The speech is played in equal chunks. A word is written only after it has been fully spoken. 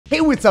Hey,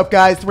 what's up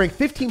guys? The ranked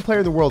 15 player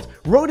in the world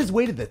rode his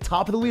way to the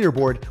top of the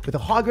leaderboard with a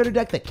Hog Rider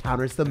deck that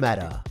counters the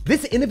meta.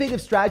 This innovative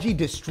strategy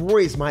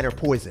destroys miner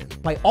poison.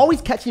 By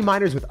always catching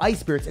miners with ice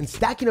spirits and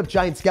stacking up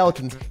giant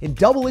skeletons, in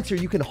double elixir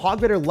you can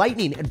Hog Rider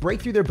lightning and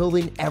break through their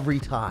building every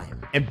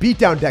time. And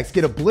beatdown decks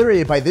get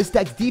obliterated by this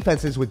deck's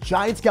defenses with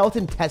giant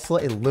skeleton, Tesla,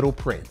 and Little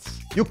Prince.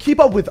 You'll keep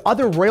up with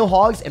other Royal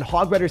Hogs and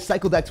Hog Rider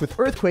cycle decks with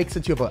Earthquake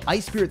since you have an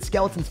Ice Spirit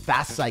Skeleton's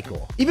fast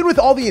cycle. Even with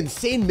all the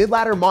insane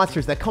mid-ladder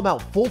monsters that come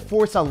out full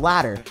force on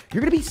ladder,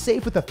 you're going to be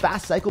safe with a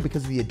fast cycle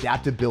because of the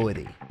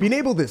adaptability. Being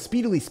able to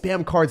speedily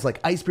spam cards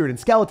like Ice Spirit and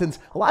Skeletons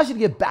allows you to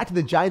get back to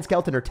the giant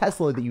skeleton or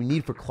Tesla that you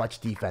need for clutch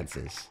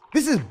defenses.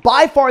 This is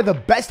by far the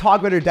best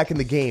Hog Rider deck in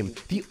the game.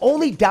 The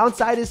only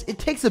downside is it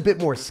takes a bit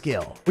more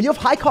skill. When you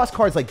have high cost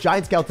cards like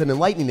Giant Skeleton and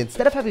Lightning,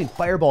 instead of having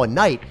Fireball and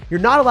Knight,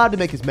 you're not allowed to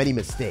make as many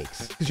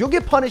mistakes, because you'll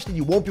get punished and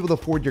you won't be able to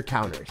afford your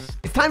counters.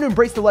 It's time to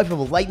embrace the life of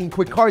a lightning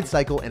quick card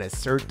cycle and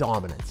assert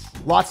dominance.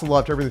 Lots of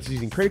love to everyone that's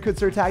using creator code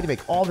SirTag to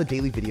make all the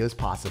daily videos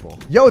possible.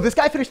 Yo, this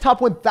guy finished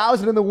top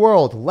 1,000 in the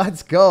world.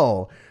 Let's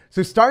go.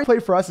 So starting play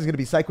for us is going to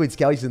be Cycloid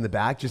Skellies in the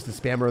back, just the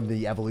spammer of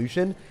the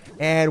evolution.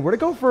 And we're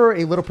going to go for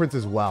a Little Prince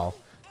as well.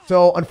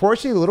 So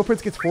unfortunately, the Little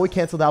Prince gets fully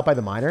canceled out by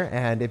the miner,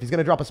 and if he's going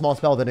to drop a small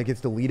spell, then it gets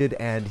deleted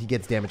and he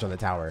gets damage on the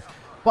tower.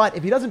 But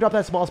if he doesn't drop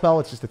that small spell,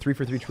 it's just a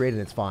 3-for-3 trade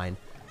and it's fine.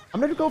 I'm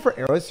going to go for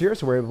arrows here,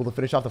 so we're able to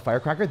finish off the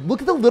Firecracker. Look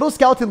at the little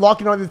skeleton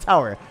locking onto the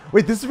tower.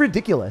 Wait, this is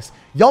ridiculous.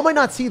 Y'all might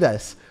not see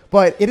this,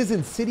 but it is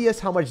insidious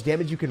how much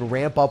damage you can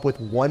ramp up with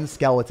one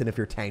skeleton if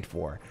you're tanked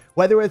for.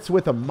 Whether it's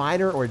with a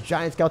miner or a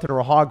giant skeleton or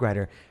a Hog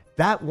Rider,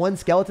 that one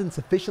skeleton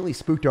sufficiently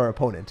spooked our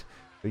opponent.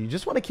 So you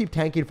just want to keep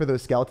tanking for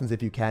those skeletons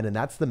if you can, and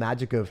that's the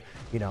magic of,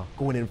 you know,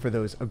 going in for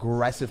those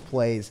aggressive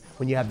plays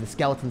when you have the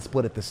skeleton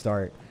split at the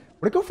start.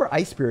 We're going to go for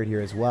Ice Spirit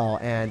here as well,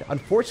 and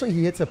unfortunately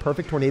he hits a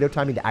perfect tornado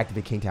timing to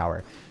activate King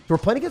Tower. So we're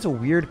playing against a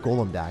weird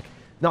Golem deck.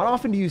 Not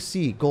often do you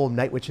see Golem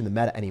Night Witch in the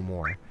meta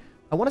anymore.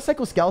 I want to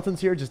cycle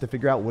Skeletons here just to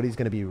figure out what he's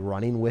going to be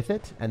running with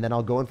it, and then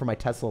I'll go in for my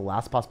Tesla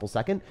last possible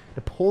second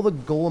to pull the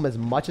Golem as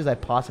much as I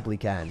possibly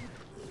can.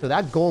 So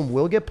that Golem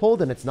will get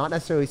pulled, and it's not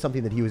necessarily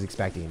something that he was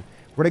expecting.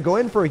 We're going to go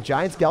in for a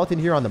giant skeleton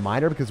here on the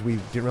miner because we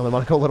didn't really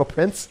want to go Little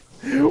Prince.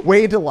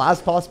 Wait until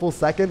last possible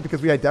second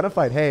because we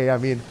identified, hey, I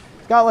mean,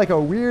 it's got like a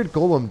weird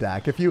Golem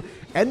deck. If you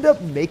end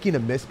up making a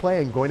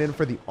misplay and going in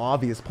for the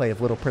obvious play of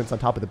Little Prince on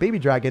top of the Baby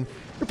Dragon,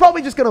 you're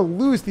probably just going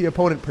to lose the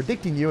opponent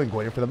predicting you and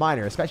going in for the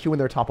miner, especially when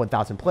they're a top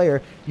 1,000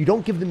 player. You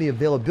don't give them the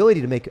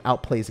availability to make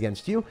outplays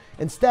against you.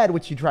 Instead,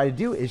 what you try to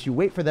do is you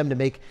wait for them to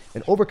make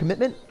an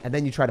overcommitment and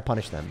then you try to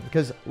punish them.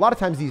 Because a lot of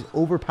times these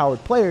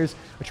overpowered players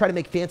are trying to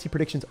make fancy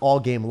predictions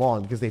all game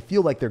long because they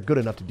feel like they're good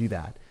enough to do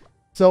that.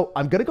 So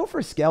I'm going to go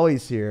for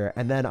Skellies here,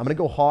 and then I'm going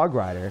to go Hog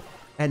Rider.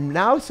 And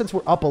now, since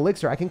we're up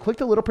elixir, I can click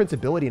the Little Prince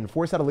ability and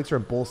force out elixir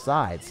on both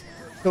sides.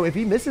 So if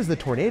he misses the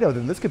tornado,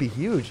 then this could be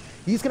huge.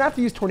 He's going to have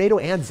to use tornado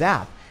and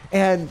zap.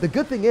 And the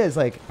good thing is,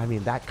 like, I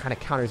mean, that kind of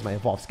counters my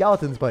evolved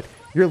skeletons, but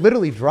you're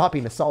literally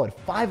dropping a solid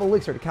 5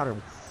 elixir to counter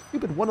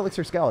stupid 1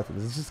 elixir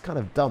skeletons. It's just kind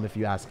of dumb if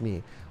you ask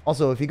me.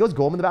 Also, if he goes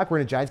Golem in the back, we're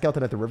in a giant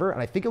skeleton at the river,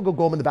 and I think he'll go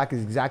Golem in the back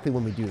is exactly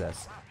when we do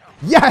this.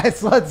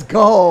 Yes, let's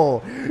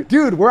go.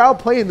 Dude, we're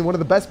outplaying one of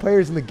the best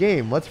players in the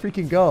game. Let's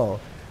freaking go.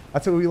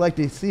 That's what we like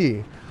to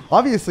see.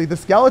 Obviously, the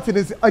skeleton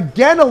is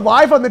again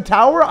alive on the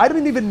tower. I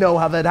didn't even know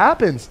how that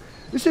happens.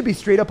 This should be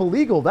straight up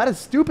illegal. That is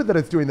stupid that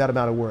it's doing that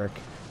amount of work.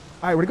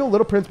 All right, we're going to go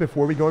Little Prince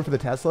before we go in for the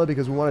Tesla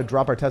because we want to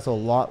drop our Tesla a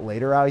lot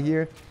later out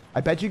here.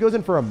 I bet you he goes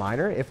in for a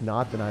miner. If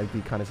not, then I'd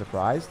be kind of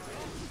surprised.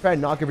 Try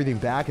and knock everything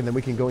back, and then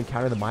we can go and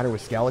counter the miner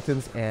with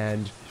skeletons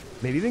and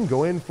maybe even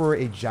go in for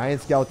a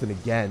giant skeleton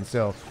again.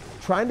 So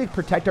trying to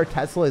protect our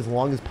Tesla as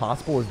long as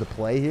possible is the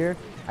play here.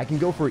 I can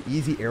go for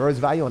easy arrows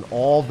value on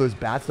all of those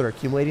bats that are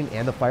accumulating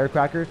and the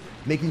Firecracker.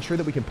 Making sure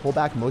that we can pull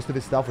back most of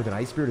his stuff with an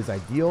Ice Spirit is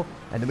ideal.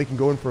 And then we can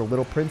go in for a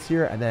Little Prince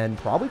here and then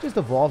probably just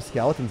evolve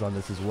Skeletons on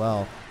this as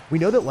well. We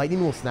know that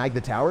Lightning will snag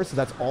the tower, so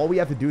that's all we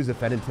have to do is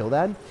defend until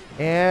then.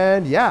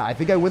 And yeah, I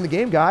think I win the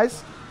game,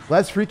 guys.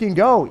 Let's freaking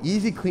go.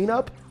 Easy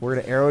cleanup. We're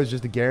going to arrows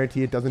just to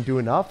guarantee it doesn't do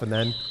enough, and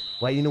then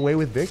Lightning away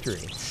with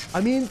victory.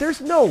 I mean,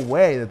 there's no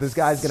way that this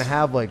guy's going to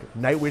have like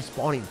Night Witch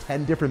spawning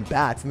 10 different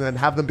bats and then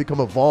have them become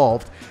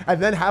evolved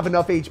and then have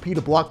enough HP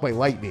to block my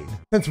Lightning.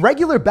 Since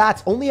regular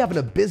bats only have an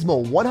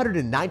abysmal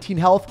 119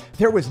 health,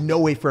 there was no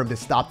way for him to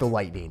stop the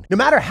Lightning, no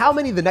matter how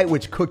many the Night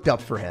Witch cooked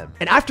up for him.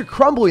 And after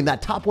crumbling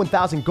that top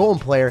 1,000 Golem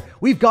player,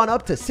 we've gone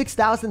up to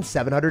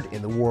 6,700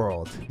 in the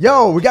world.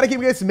 Yo, we got to give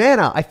you guys some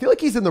mana. I feel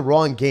like he's in the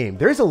wrong game.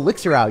 There's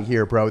elixir out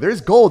here, bro. There's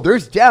gold.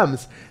 There's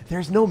gems.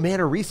 There's no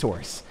mana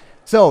resource.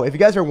 So if you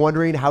guys are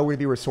wondering how we're going to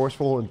be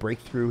resourceful and break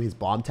through his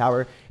bomb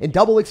tower, in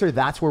double elixir,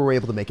 that's where we're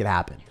able to make it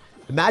happen.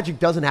 The magic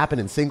doesn't happen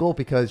in single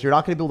because you're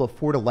not going to be able to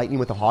afford a lightning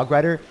with a Hog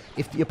Rider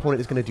if the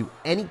opponent is going to do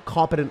any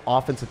competent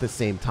offense at the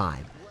same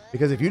time.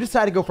 Because if you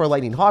decide to go for a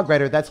lightning Hog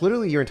Rider, that's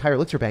literally your entire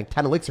elixir bank,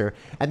 10 elixir,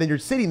 and then you're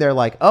sitting there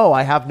like, oh,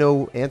 I have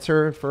no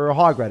answer for a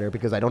Hog Rider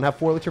because I don't have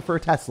 4 elixir for a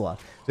Tesla.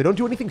 So don't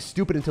do anything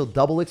stupid until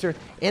double elixir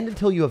and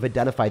until you have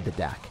identified the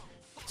deck.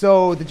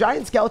 So the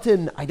giant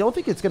skeleton, I don't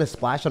think it's going to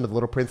splash onto the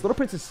Little Prince. Little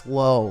Prince is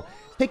slow.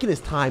 taking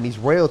his time. He's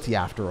royalty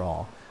after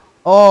all.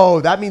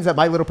 Oh, that means that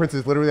my little prince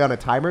is literally on a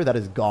timer. That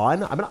is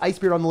gone. I'm going to Ice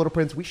Spirit on the little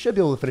prince. We should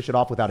be able to finish it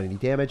off without any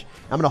damage.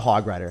 I'm going to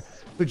Hog Rider.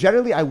 So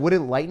generally, I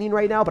wouldn't lightning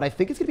right now, but I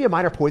think it's going to be a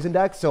minor poison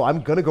deck, so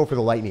I'm going to go for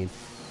the lightning.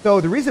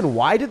 So the reason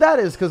why I did that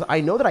is because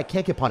I know that I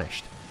can't get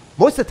punished.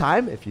 Most of the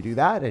time, if you do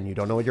that and you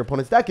don't know what your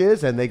opponent's deck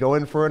is and they go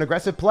in for an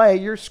aggressive play,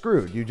 you're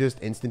screwed. You just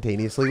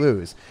instantaneously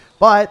lose.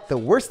 But the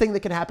worst thing that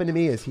can happen to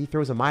me is he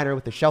throws a miner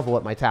with the shovel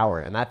at my tower,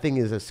 and that thing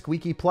is a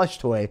squeaky plush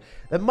toy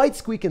that might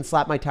squeak and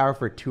slap my tower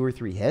for 2 or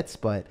 3 hits,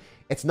 but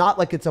it's not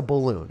like it's a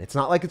balloon. It's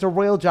not like it's a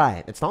royal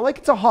giant. It's not like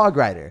it's a hog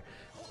rider.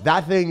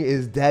 That thing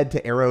is dead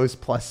to arrows,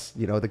 plus,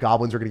 you know, the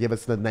goblins are going to give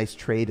us the nice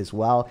trade as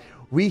well.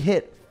 We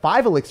hit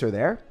 5 elixir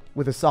there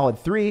with a solid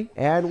 3,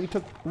 and we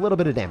took a little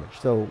bit of damage,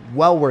 so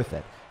well worth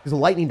it. Because the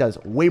lightning does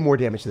way more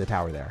damage to the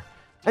tower there.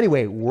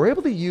 Anyway, we're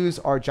able to use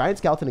our giant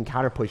skeleton and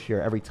counter push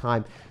here every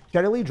time,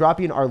 generally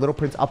dropping our little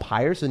prince up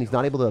higher so then he's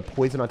not able to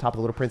poison on top of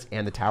the little prince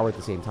and the tower at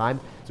the same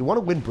time. So we want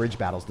to win bridge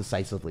battles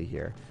decisively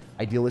here.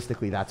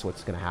 Idealistically, that's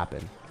what's going to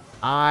happen.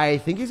 I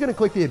think he's going to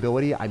click the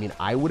ability. I mean,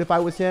 I would if I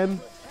was him.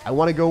 I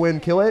want to go in,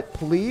 kill it,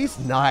 please.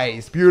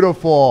 Nice,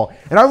 beautiful.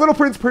 And our little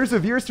prince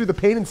perseveres through the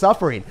pain and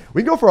suffering.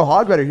 We can go for a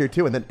hog rider here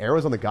too, and then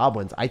arrows on the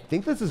goblins. I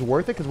think this is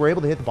worth it because we're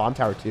able to hit the bomb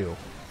tower too.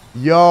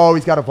 Yo,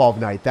 he's got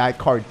Evolve Knight. That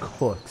card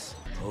cooks.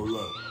 Hold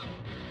up.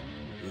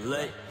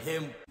 Let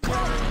him.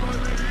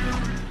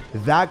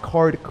 That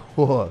card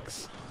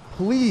cooks.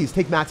 Please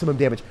take maximum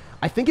damage.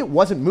 I think it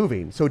wasn't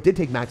moving, so it did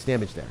take max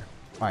damage there.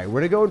 All right, we're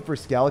going to go in for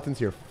skeletons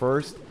here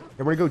first.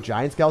 And we're going to go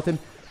giant skeleton.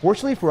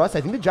 Fortunately for us,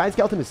 I think the giant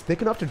skeleton is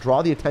thick enough to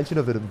draw the attention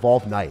of an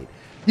Evolved Knight.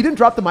 He didn't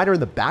drop the miner in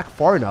the back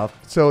far enough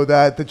so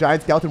that the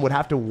giant skeleton would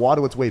have to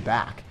waddle its way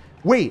back.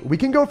 Wait, we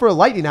can go for a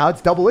lightning now.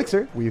 It's double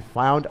elixir. We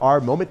found our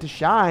moment to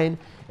shine.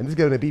 And this is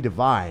going to be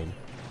divine.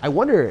 I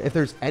wonder if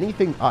there's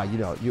anything...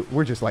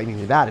 we're just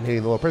lightning that and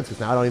hitting the little prince because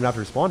now I don't even have to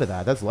respond to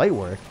that. That's light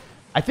work.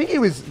 I think he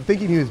was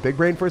thinking he was big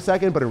brain for a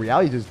second, but in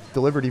reality, he just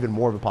delivered even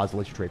more of a positive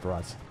elixir trade for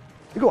us.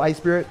 We can go Ice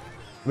Spirit.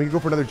 We can go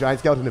for another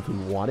giant skeleton if we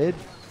wanted.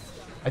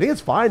 I think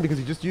it's fine because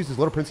he just used his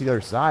little prince to the other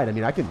side. I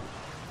mean, I can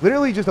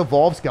literally just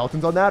evolve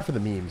skeletons on that for the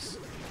memes.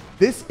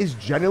 This is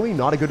generally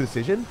not a good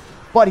decision,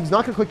 but he's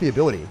not going to click the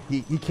ability.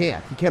 He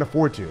can't. He can't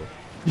afford to.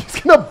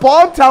 He's going to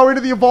bomb tower into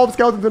the evolved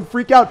skeletons and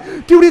freak out.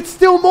 Dude, it's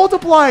still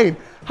multiplying.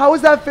 How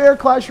is that fair,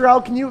 Clash Royale?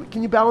 Can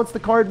you balance the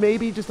card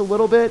maybe just a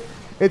little bit?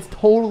 It's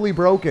totally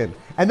broken.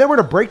 And then we're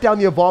going to break down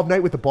the evolved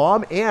knight with the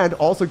bomb and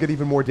also get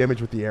even more damage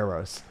with the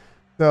arrows.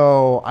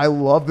 So I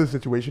love this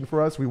situation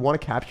for us. We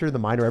want to capture the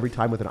miner every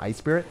time with an Ice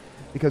Spirit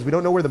because we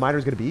don't know where the miner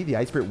is going to be. The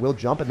Ice Spirit will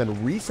jump and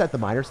then reset the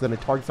miner so then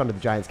it targets onto the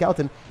giant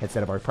skeleton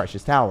instead of our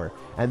precious tower.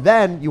 And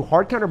then you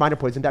hard counter miner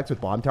poison decks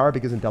with bomb tower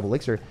because in double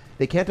elixir,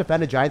 they can't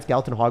defend a giant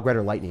skeleton, hog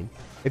rider, lightning.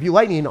 If you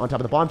lightning on top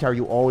of the bomb tower,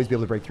 you'll always be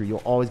able to break through. You'll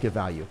always get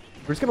value.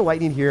 We're just going to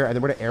lightning here and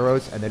then we're going to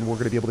arrows and then we're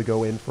going to be able to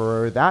go in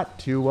for that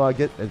to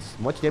get as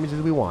much damage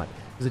as we want.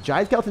 The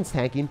giant skeleton's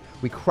tanking.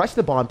 We crush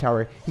the bomb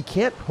tower. He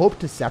can't hope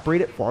to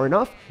separate it far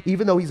enough,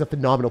 even though he's a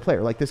phenomenal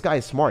player. Like, this guy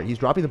is smart. He's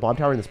dropping the bomb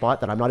tower in the spot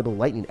that I'm not able to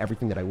lightning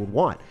everything that I would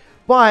want.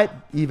 But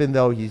even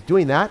though he's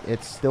doing that,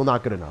 it's still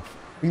not good enough.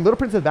 We can Little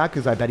Prince in the back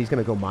because I bet he's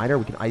going to go miner.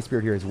 We can Ice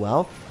Spirit here as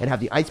well and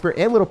have the Ice Spirit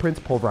and Little Prince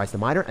pulverize the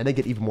miner and then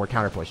get even more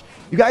counter push.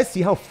 You guys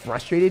see how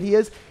frustrated he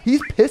is?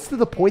 He's pissed to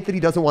the point that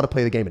he doesn't want to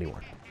play the game anymore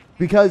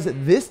because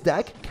this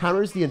deck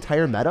counters the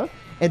entire meta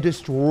and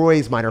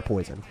destroys miner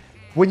poison.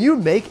 When you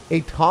make a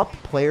top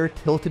player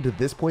tilted to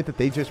this point that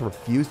they just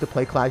refuse to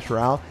play Clash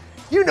Royale,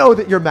 you know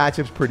that your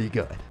matchup's pretty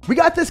good. We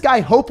got this guy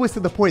hopeless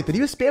to the point that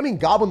he was spamming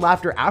Goblin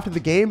Laughter after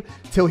the game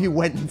till he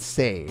went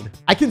insane.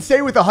 I can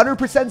say with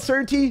 100%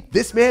 certainty,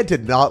 this man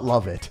did not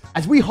love it.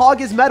 As we hog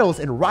his medals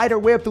and ride our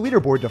way up the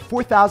leaderboard to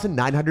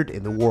 4,900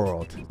 in the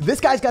world.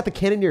 This guy's got the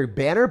Cannoneer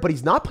banner, but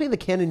he's not playing the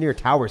Cannoneer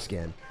tower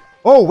skin.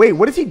 Oh wait,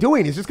 what is he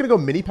doing? He's just gonna go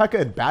mini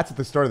P.E.K.K.A and bats at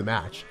the start of the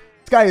match.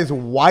 This guy is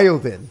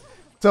wildin'.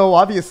 So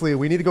obviously,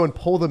 we need to go and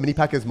pull the mini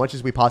P.E.K.K.A as much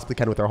as we possibly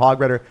can with our Hog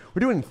Rider.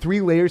 We're doing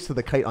 3 layers to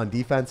the kite on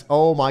defense.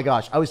 Oh my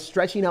gosh, I was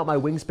stretching out my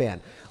wingspan.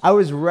 I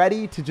was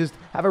ready to just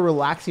have a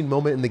relaxing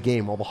moment in the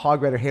game while the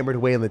Hog Rider hammered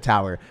away in the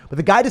tower. But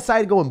the guy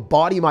decided to go and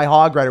body my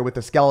Hog Rider with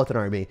the skeleton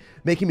army,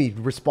 making me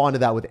respond to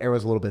that with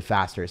arrows a little bit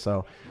faster.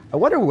 So I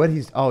wonder what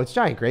he's... Oh, it's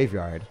Giant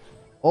Graveyard.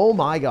 Oh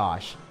my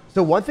gosh.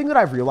 So one thing that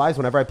I've realized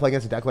whenever I play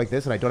against a deck like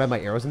this and I don't have my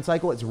arrows in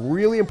cycle, it's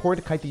really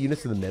important to kite the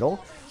units to the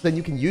middle. So then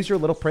you can use your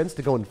little prince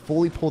to go and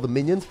fully pull the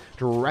minions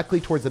directly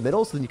towards the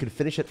middle so then you can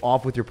finish it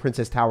off with your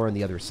princess tower on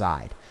the other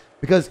side.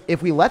 Because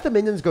if we let the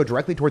minions go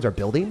directly towards our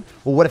building,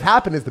 well, what have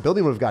happened is the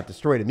building would have got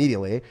destroyed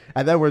immediately.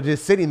 And then we're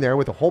just sitting there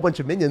with a whole bunch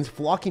of minions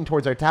flocking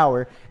towards our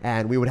tower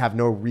and we would have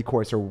no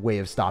recourse or way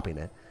of stopping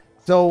it.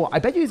 So I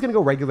bet you he's going to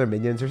go regular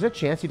minions. There's a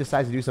chance he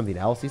decides to do something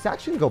else. He's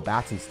actually going to go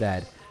bats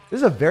instead. This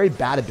is a very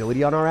bad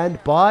ability on our end,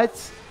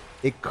 but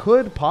it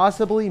could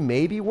possibly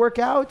maybe work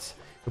out.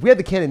 If we had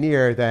the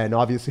Cannoneer, then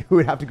obviously we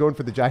would have to go in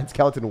for the Giant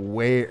Skeleton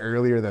way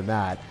earlier than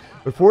that.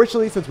 But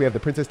fortunately, since we have the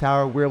Princess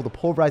Tower, we're able to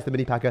pulverize the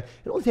mini P.E.K.K.A.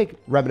 and only take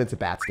remnants of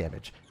bats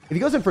damage. If he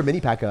goes in for mini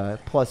P.E.K.K.A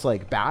plus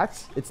like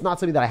bats, it's not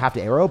something that I have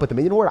to arrow, but the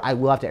minion horde, I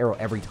will have to arrow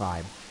every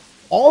time.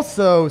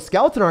 Also,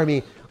 skeleton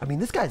army, I mean,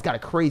 this guy's got a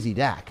crazy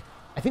deck.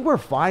 I think we're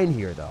fine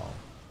here though.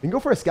 We can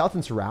go for a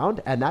skeleton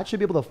surround, and that should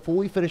be able to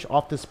fully finish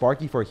off this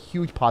Sparky for a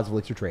huge positive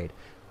elixir trade.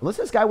 Unless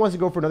this guy wants to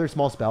go for another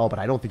small spell, but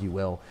I don't think he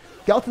will.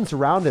 Skeleton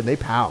surround, and they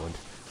pound.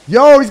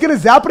 Yo, he's going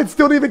to zap it and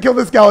still didn't even kill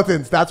the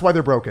skeletons. That's why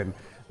they're broken.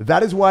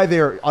 That is why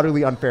they're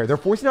utterly unfair. They're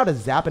forcing out a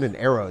zap and an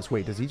arrows.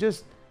 Wait, does he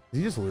just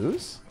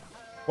lose?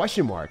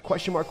 Question mark,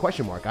 question mark,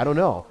 question mark. I don't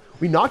know.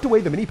 We knocked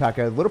away the mini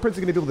P.E.K.K.A. Little Prince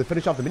is going to be able to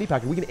finish off the mini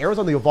P.E.K.K.A. We can arrows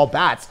on the evolved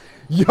bats.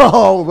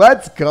 Yo,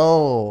 let's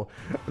go.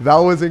 That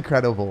was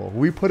incredible.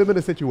 We put him in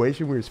a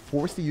situation where he's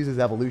forced to use his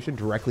evolution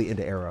directly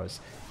into arrows.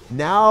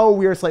 Now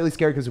we are slightly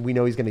scared because we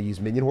know he's going to use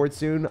minion horde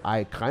soon.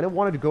 I kind of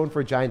wanted to go in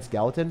for a giant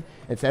skeleton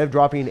instead of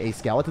dropping a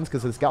skeletons,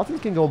 because the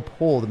skeletons can go and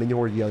pull the minion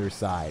horde to the other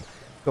side.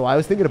 So I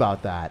was thinking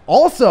about that.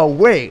 Also,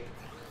 wait.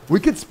 We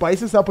could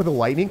spice this up with a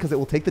lightning because it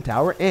will take the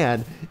tower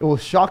and it will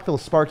shock the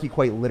Sparky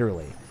quite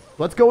literally.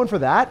 Let's go in for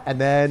that, and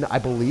then I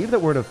believe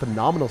that we're in a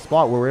phenomenal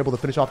spot where we're able to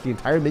finish off the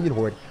entire minion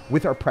horde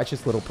with our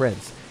precious little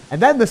prince.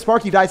 And then the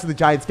Sparky dies to the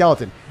giant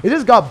skeleton. It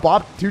just got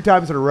bopped 2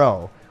 times in a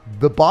row.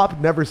 The bop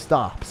never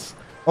stops.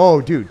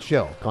 Oh, dude,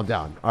 chill. Calm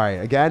down. All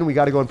right, again, we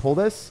got to go and pull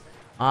this.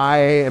 I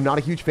am not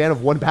a huge fan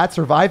of one bat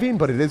surviving,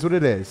 but it is what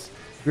it is.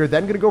 We are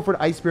then going to go for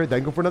an Ice Spirit,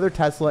 then go for another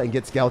Tesla, and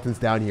get skeletons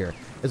down here.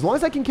 As long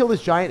as I can kill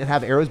this giant and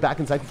have arrows back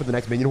in cycle for the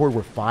next minion horde,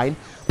 we're fine.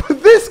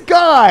 But this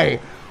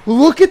guy,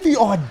 look at the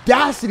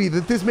audacity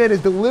that this man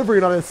is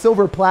delivering on a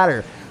silver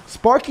platter.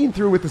 Sparking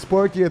through with the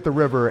Sparky at the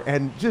river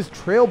and just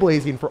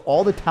trailblazing for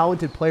all the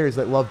talented players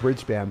that love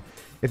bridge spam.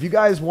 If you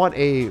guys want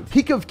a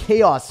peak of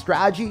chaos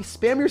strategy,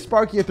 spam your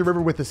Sparky at the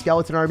river with the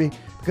skeleton army,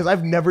 because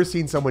I've never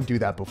seen someone do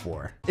that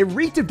before. It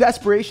reeked of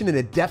desperation and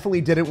it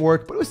definitely didn't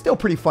work, but it was still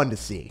pretty fun to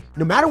see.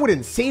 No matter what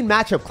insane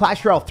matchup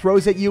Clash Royale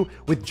throws at you,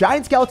 with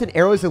giant skeleton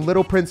arrows and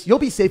little prince, you'll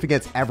be safe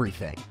against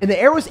everything. And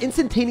the arrows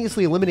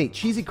instantaneously eliminate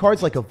cheesy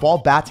cards like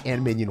Evolved Bats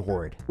and Minion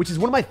Horde, which is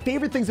one of my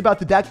favorite things about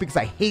the deck because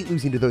I hate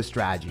losing to those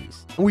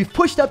strategies. And we've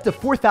pushed up to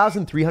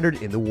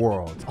 4,300 in the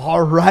world.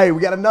 All right, we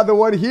got another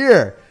one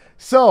here.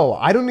 So,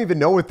 I don't even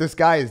know what this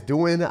guy is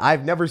doing.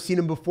 I've never seen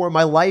him before in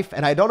my life,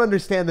 and I don't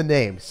understand the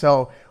name.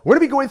 So, we're going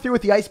to be going through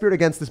with the Ice Spirit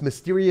against this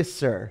mysterious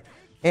Sir.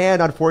 And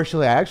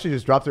unfortunately, I actually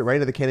just dropped it right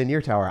into the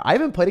Cannoneer Tower. I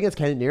haven't played against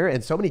Cannoneer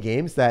in so many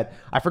games that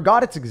I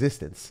forgot its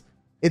existence.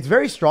 It's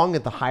very strong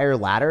at the higher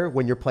ladder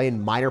when you're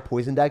playing minor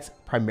poison decks.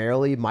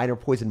 Primarily, minor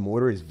poison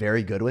mortar is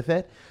very good with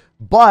it.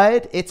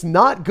 But it's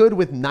not good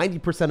with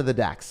 90% of the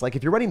decks. Like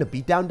if you're running a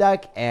beatdown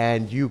deck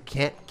and you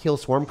can't kill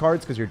swarm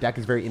cards because your deck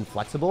is very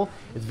inflexible,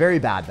 it's very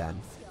bad then.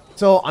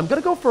 So I'm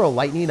going to go for a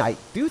lightning. I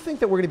do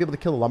think that we're going to be able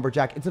to kill a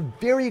lumberjack. It's a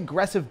very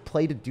aggressive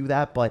play to do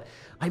that. But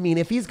I mean,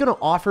 if he's going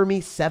to offer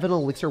me 7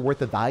 elixir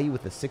worth of value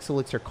with a 6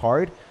 elixir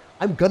card,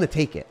 I'm going to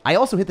take it. I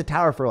also hit the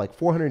tower for like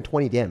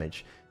 420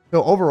 damage.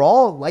 So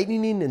overall,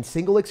 lightning and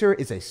single elixir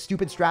is a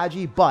stupid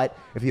strategy. But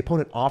if the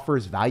opponent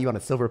offers value on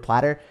a silver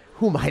platter,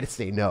 who am I to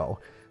say no?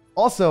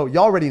 Also,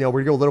 y'all already know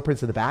we're going to go Little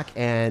Prince in the back,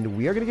 and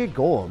we are going to get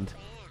golemed,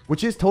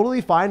 which is totally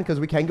fine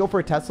because we can go for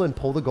a Tesla and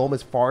pull the golem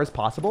as far as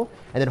possible,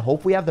 and then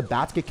hope we have the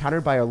bats get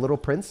countered by our Little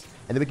Prince,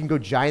 and then we can go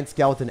Giant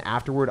Skeleton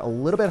afterward a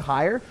little bit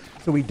higher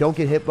so we don't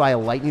get hit by a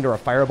lightning or a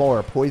fireball or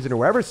a poison or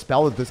whatever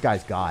spell that this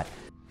guy's got.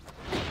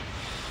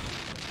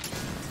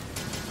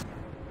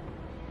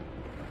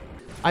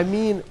 I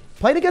mean,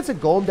 playing against a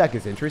golem deck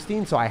is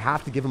interesting, so I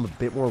have to give him a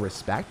bit more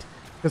respect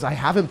because I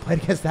haven't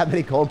played against that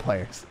many golem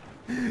players.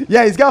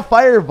 Yeah, he's got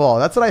fireball.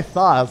 That's what I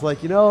thought. I was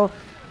like, you know,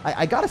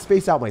 I gotta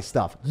space out my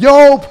stuff.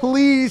 Yo,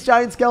 please,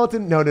 giant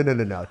skeleton. No.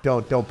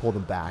 Don't pull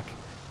them back.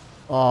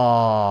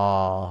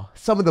 Oh,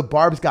 some of the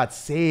barbs got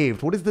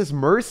saved. What is this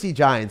mercy,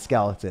 giant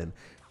skeleton?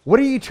 What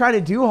are you trying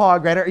to do,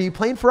 Hog Rider? Are you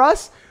playing for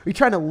us? Or are you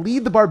trying to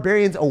lead the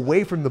barbarians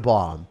away from the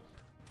bomb?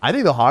 I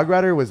think the Hog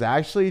Rider was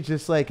actually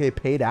just like a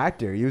paid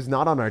actor. He was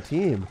not on our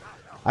team.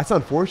 That's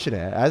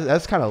unfortunate.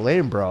 That's kind of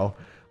lame, bro.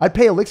 I'd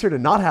pay Elixir to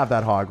not have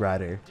that Hog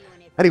Rider.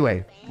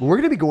 Anyway, we're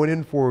going to be going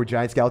in for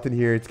Giant Skeleton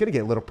here. It's going to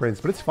get Little Prince,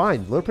 but it's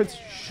fine. Little Prince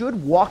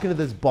should walk into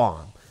this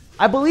bomb.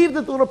 I believe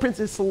that the Little Prince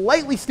is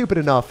slightly stupid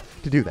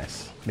enough to do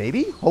this.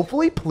 Maybe?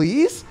 Hopefully?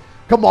 Please?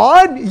 Come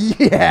on?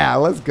 Yeah,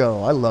 let's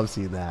go. I love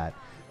seeing that.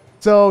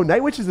 So,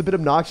 Night Witch is a bit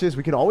obnoxious.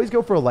 We can always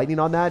go for a lightning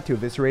on that to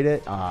eviscerate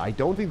it. I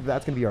don't think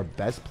that's going to be our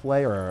best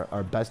play or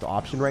our best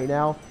option right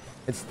now.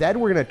 Instead,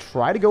 we're going to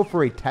try to go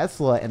for a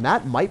Tesla, and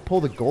that might pull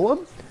the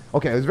golem.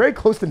 Okay, it was very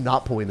close to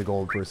not pulling the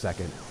golem for a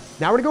second.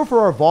 Now we're going to go for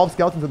our Evolved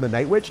Skeletons and the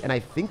Night Witch, and I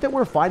think that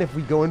we're fine if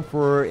we go in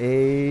for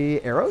a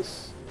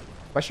arrows?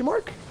 Question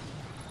mark?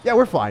 Yeah,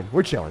 we're fine.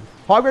 We're chilling.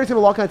 Hog Rider's going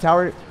to lock on the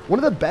tower. One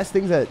of the best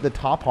things that the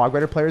top Hog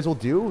Rider players will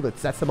do that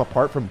sets them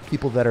apart from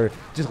people that are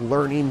just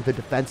learning the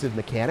defensive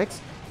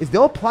mechanics is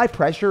they'll apply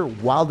pressure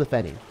while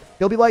defending.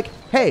 They'll be like,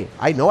 hey,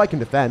 I know I can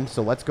defend,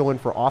 so let's go in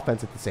for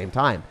offense at the same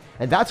time.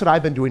 And that's what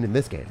I've been doing in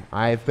this game.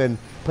 I've been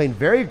playing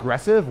very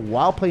aggressive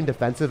while playing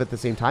defensive at the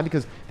same time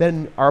because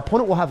then our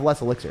opponent will have less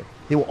elixir.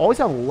 They will always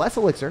have less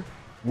elixir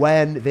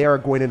when they are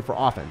going in for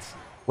offense.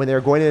 when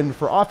they're going in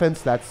for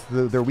offense, that's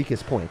their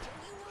weakest point.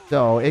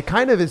 So it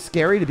kind of is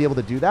scary to be able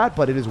to do that,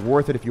 but it is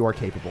worth it if you are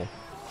capable.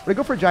 I'm going to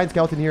go for a giant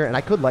skeleton here, and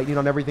I could lightning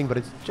on everything, but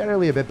it's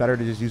generally a bit better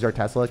to just use our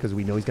Tesla because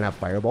we know he's going to have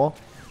fireball.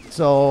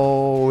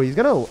 So he's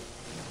going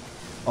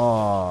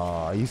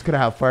to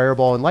have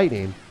fireball and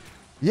lightning.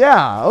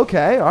 Yeah,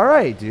 okay, all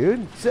right,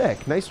 dude.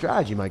 Sick. Nice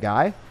strategy, my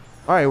guy.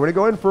 All right, we're going to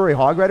go in for a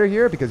Hog Rider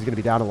here because he's going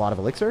to be down a lot of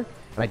elixir.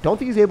 And I don't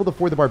think he's able to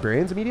afford the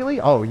barbarians immediately.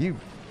 Oh, he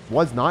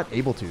was not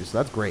able to, so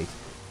that's great.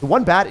 The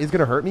one bat is going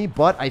to hurt me,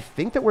 but I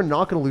think that we're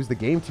not going to lose the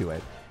game to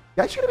it.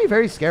 That's going to be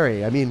very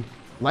scary. I mean,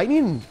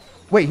 lightning...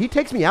 Wait, he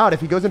takes me out if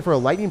he goes in for a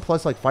lightning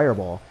plus, like,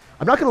 fireball.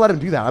 I'm not going to let him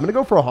do that. I'm going to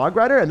go for a Hog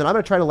Rider, and then I'm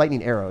going to try to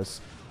lightning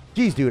arrows.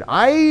 Jeez, dude,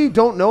 I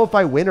don't know if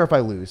I win or if I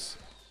lose.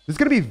 This is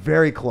going to be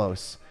very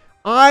close.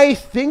 I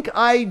think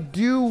I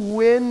do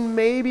win,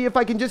 maybe, if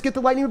I can just get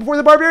the lightning before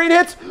the barbarian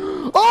hits.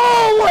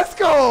 Oh, let's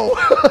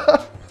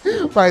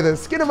go! By the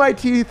skin of my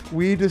teeth,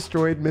 we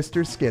destroyed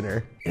Mr.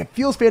 Skinner. And it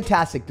feels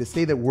fantastic to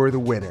say that we're the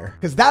winner,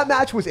 because that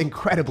match was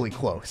incredibly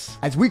close,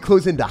 as we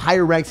close into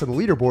higher ranks on the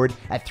leaderboard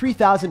at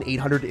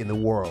 3,800 in the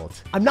world.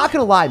 I'm not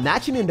gonna lie,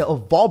 matching into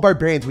Evolved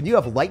Barbarians when you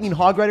have Lightning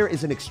Hog Rider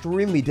is an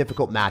extremely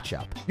difficult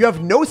matchup. You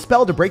have no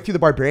spell to break through the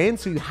Barbarian,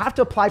 so you have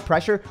to apply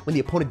pressure when the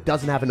opponent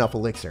doesn't have enough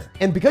elixir.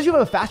 And because you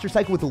have a faster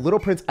cycle with the Little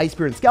Prince, Ice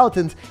Spear, and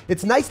Skeletons,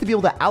 it's nice to be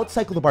able to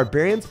outcycle the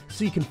Barbarians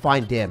so you can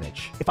find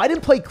damage. If I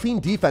didn't play clean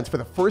defense for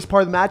the first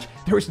part of the match,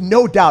 there was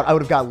no doubt I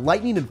would have got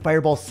Lightning and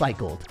Fireball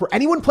cycled. For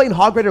anyone playing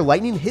Hog Rider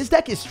Lightning, his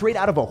deck is straight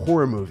out of a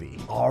horror movie.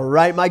 All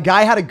right, my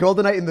guy had a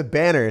Goldenite in the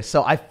banner,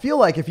 so I feel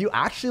like if you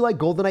actually like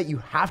Goldenite, you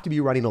have to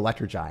be running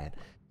Electro Giant.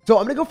 So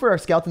I'm gonna go for our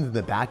Skeletons in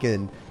the back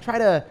and try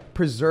to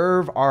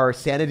preserve our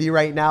sanity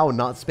right now and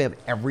not spam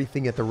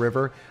everything at the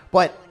river.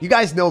 But you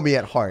guys know me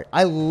at heart.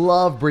 I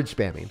love bridge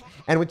spamming.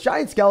 And with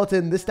Giant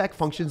Skeleton, this deck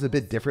functions a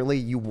bit differently.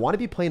 You want to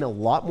be playing a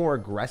lot more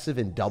aggressive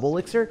in double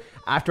elixir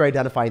after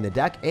identifying the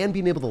deck and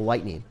being able to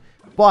lightning.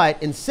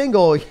 But in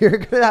single, you're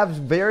going to have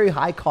very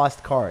high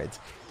cost cards.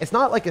 It's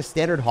not like a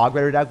standard Hog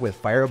Rider deck with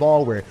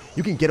Fireball where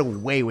you can get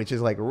away, which is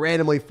like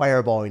randomly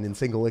fireballing in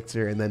single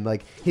elixir and then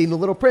like hitting the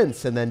Little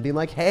Prince and then being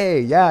like,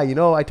 hey, yeah, you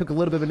know, I took a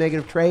little bit of a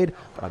negative trade,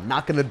 but I'm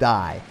not going to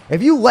die.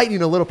 If you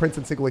lightning a Little Prince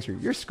in single elixir,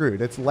 you're screwed.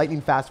 It's a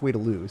lightning fast way to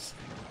lose.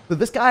 So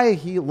this guy,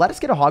 he let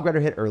us get a Hog Rider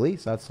hit early,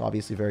 so that's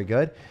obviously very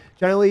good.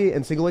 Generally,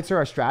 in single elixir,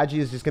 our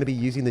strategy is just going to be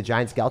using the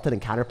Giant Skeleton and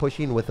counter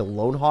pushing with a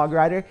lone Hog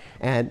Rider,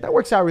 and that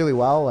works out really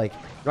well. Like,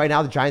 right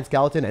now, the Giant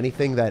Skeleton,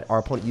 anything that our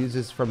opponent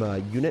uses from a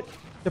unit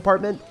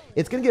department,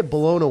 it's going to get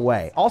blown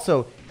away.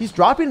 Also, he's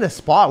dropping in a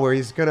spot where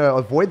he's going to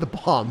avoid the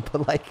bomb,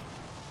 but like,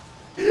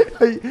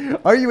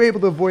 are you able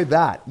to avoid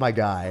that, my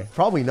guy?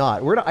 Probably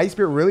not. We're going to Ice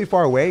Spirit really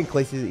far away in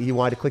case he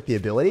wanted to click the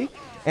ability.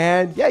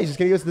 And yeah, he's just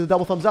going to give us the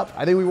double thumbs up.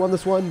 I think we won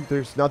this one.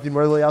 There's nothing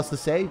really else to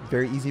say.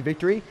 Very easy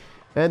victory.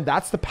 And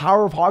that's the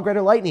power of Hog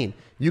Rider Lightning.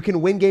 You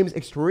can win games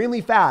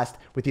extremely fast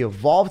with the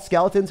Evolved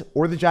Skeletons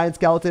or the Giant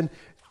Skeleton.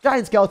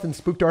 Giant Skeleton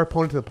spooked our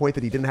opponent to the point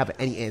that he didn't have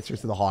any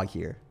answers to the Hog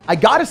here. I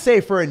gotta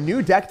say, for a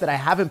new deck that I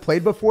haven't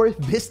played before,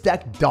 this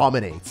deck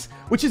dominates,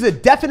 which is a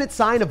definite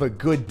sign of a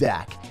good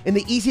deck. In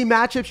the easy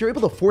matchups, you're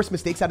able to force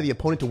mistakes out of the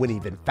opponent to win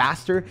even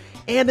faster,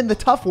 and in the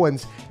tough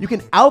ones, you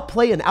can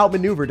outplay and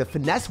outmaneuver to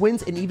finesse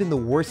wins in even the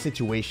worst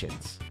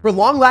situations. For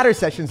long ladder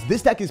sessions,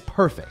 this deck is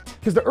perfect,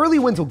 because the early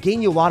wins will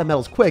gain you a lot of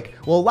medals quick,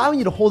 while allowing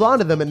you to hold on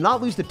to them and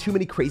not lose to too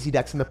many crazy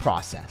decks in the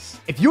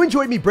process. If you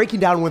enjoyed me breaking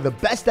down one of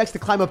the best decks to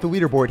climb up the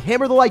leaderboard,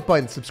 hammer the like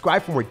button,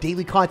 subscribe for more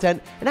daily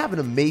content, and have an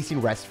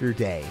amazing rest of your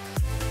day.